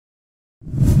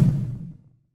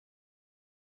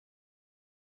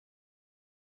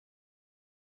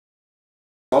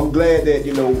glad that,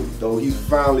 you know, though he's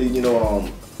finally, you know,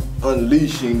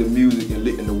 unleashing the music and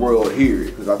letting the world hear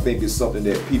it, because I think it's something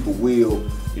that people will,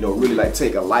 you know, really like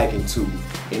take a liking to.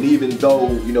 And even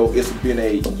though, you know, it's been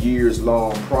a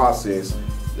years-long process,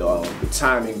 the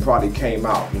timing probably came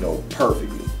out, you know,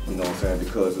 perfectly. You know what I'm saying?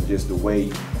 Because of just the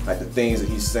way, like the things that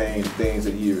he's saying, the things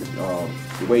that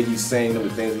the way he's saying them,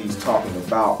 the things that he's talking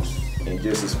about, and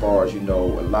just as far as, you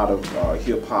know, a lot of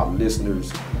hip hop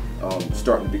listeners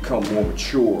starting to become more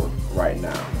mature right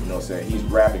now. You know what I'm saying? He's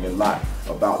rapping a lot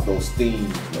about those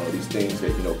themes, you know, these things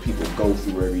that, you know, people go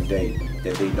through every day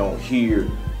that they don't hear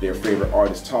their favorite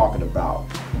artists talking about,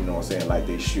 you know what I'm saying, like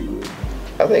they should.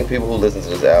 I think people who listen to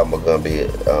this album are gonna be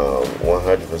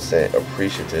 100%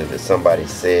 appreciative if somebody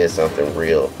says something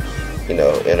real, you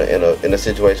know, in a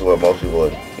situation where most people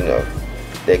are, you know,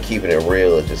 they're keeping it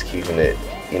real or just keeping it,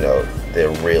 you know, their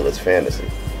realest fantasy.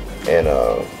 And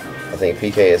I think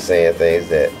PK is saying things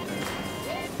that,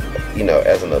 you know,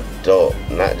 as an adult,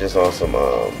 not just on some,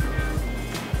 I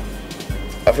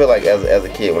feel like as a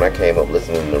kid when I came up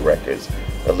listening to records,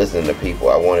 or listening to people,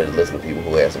 I wanted to listen to people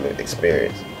who had some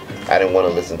experience. I didn't want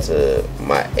to listen to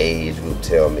my age group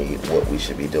tell me what we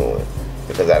should be doing,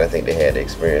 because I didn't think they had the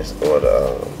experience or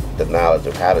the knowledge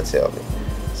of how to tell me.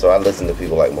 So I listened to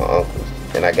people like my uncles,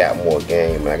 and I got more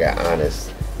game, and I got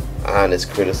honest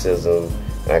criticism,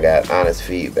 and I got honest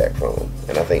feedback from them.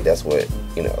 And I think that's what,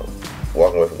 you know,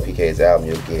 walking away from PK's album,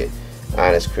 you'll get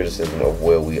honest criticism of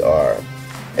where we are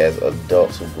as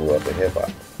adults who grew up in hip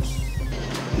hop.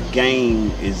 The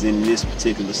game is in this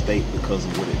particular state because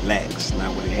of what it lacks,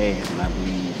 not what it has. And I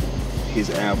believe his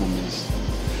album is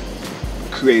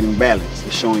creating balance.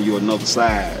 It's showing you another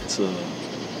side to,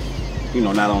 you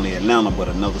know, not only Atlanta, but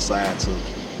another side to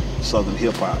Southern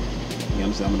hip hop. You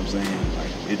understand what I'm saying?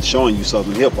 Like, it's showing you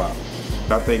Southern hip hop.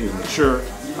 I think it's mature.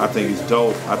 I think it's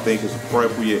dope. I think it's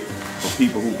appropriate for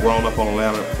people who've grown up on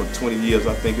Atlanta for 20 years.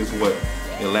 I think it's what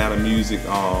Atlanta music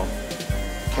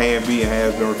can be and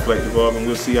has been reflective of, and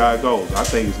we'll see how it goes. I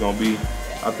think he's gonna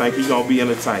be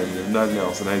entertaining, if nothing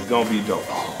else, and it's gonna be dope.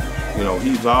 You know,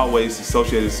 he's always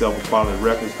associated himself with quality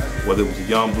records, whether it was the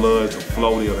Young Bloods, or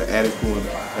Floaty, or the Attic Crew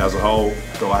as a whole.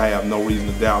 So I have no reason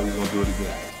to doubt he's gonna do it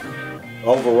again.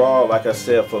 Overall, like I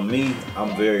said, for me,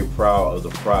 I'm very proud of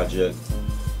the project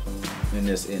in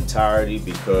its entirety,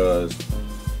 because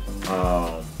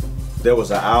there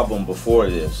was an album before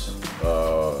this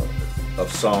of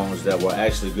songs that were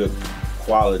actually good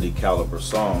quality caliber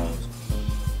songs,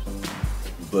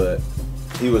 but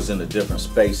he was in a different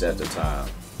space at the time.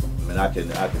 I mean, I can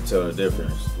tell the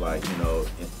difference. Like, you know,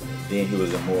 then he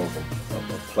was in more of a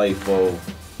playful,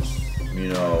 you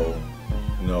know,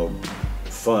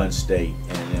 fun state,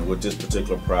 and then with this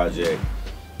particular project,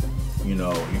 you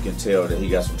know, you can tell that he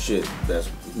got some shit that's,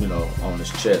 you know, on his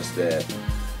chest that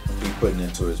he's putting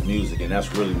into his music, and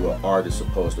that's really what art is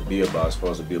supposed to be about. It's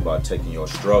supposed to be about taking your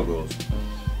struggles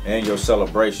and your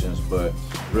celebrations, but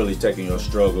really taking your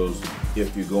struggles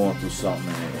if you're going through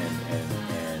something,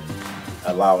 and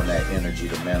allowing that energy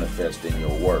to manifest in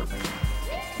your work.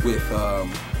 With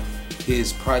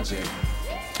his project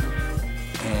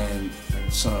and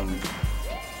some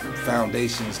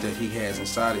foundations that he has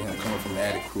inside of him, coming from the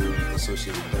Attic Crew,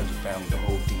 associated with Dirty Family, the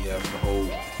whole DF, the whole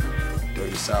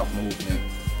Dirty South movement,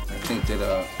 I think that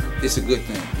it's a good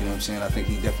thing, you know what I'm saying? I think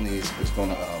he definitely is going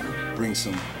to bring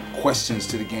some questions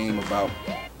to the game about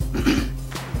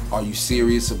are you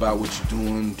serious about what you're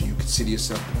doing? Do you consider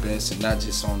yourself the best? And not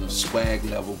just on the swag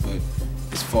level, but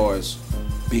as far as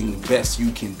being the best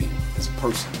you can be as a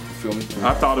person, you feel me?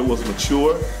 I thought it was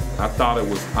mature. I thought it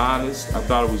was honest. I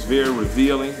thought it was very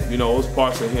revealing. You know, it was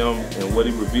parts of him and what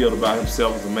he revealed about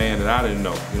himself as a man that I didn't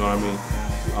know, you know what I mean?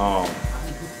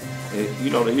 And, you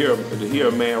know, to hear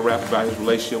a man rap about his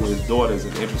relationship with his daughter is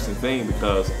an interesting thing,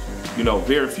 because, you know,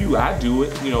 very few, I do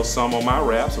it, you know, some on my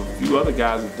raps, a few other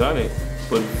guys have done it,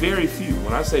 but very few.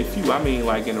 When I say few, I mean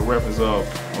like in the reference of,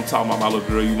 I'm talking about my little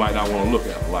girl you might not want to look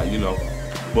at, like, you know.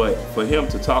 But for him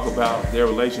to talk about their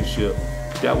relationship,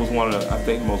 that was one of the, I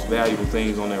think, most valuable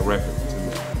things on that record to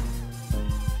me.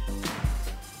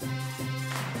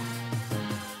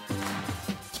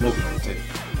 Smoking on the tape.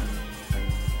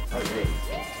 Okay.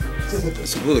 That's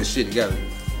some good shit together.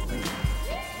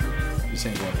 This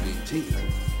ain't going to be teased.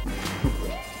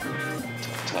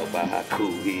 Talk about how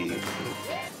cool he is.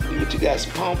 But you got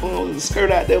some pom-poms and a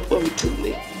skirt out there for me too,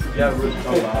 nigga. You gotta really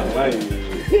talk about how lame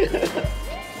he is.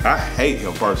 I hate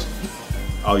him personally.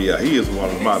 Oh yeah, he is one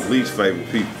of my least favorite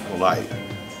people. Like,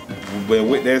 but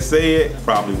with that said,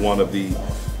 probably one of the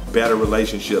better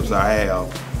relationships I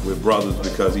have with brothers,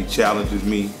 because he challenges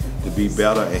me to be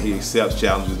better and he accepts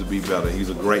challenges to be better. He's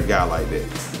a great guy like that.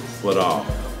 But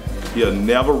He'll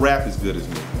never rap as good as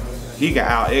me. He can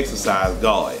out-exercise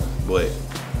God, but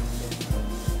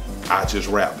I just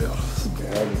rap better.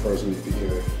 I'm the first week to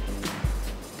hear it.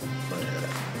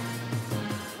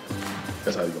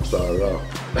 That's how you gonna start it off.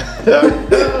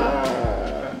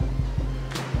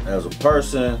 As a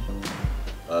person,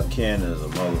 Ken is a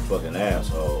motherfucking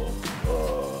asshole.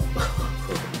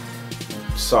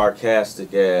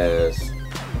 Sarcastic ass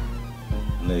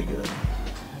nigga.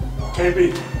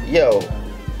 KB. Yo,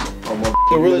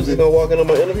 you really just gonna walk into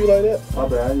my interview like that? My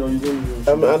bad, I didn't know you didn't.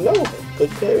 I mean, I know,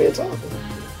 because you came in talking.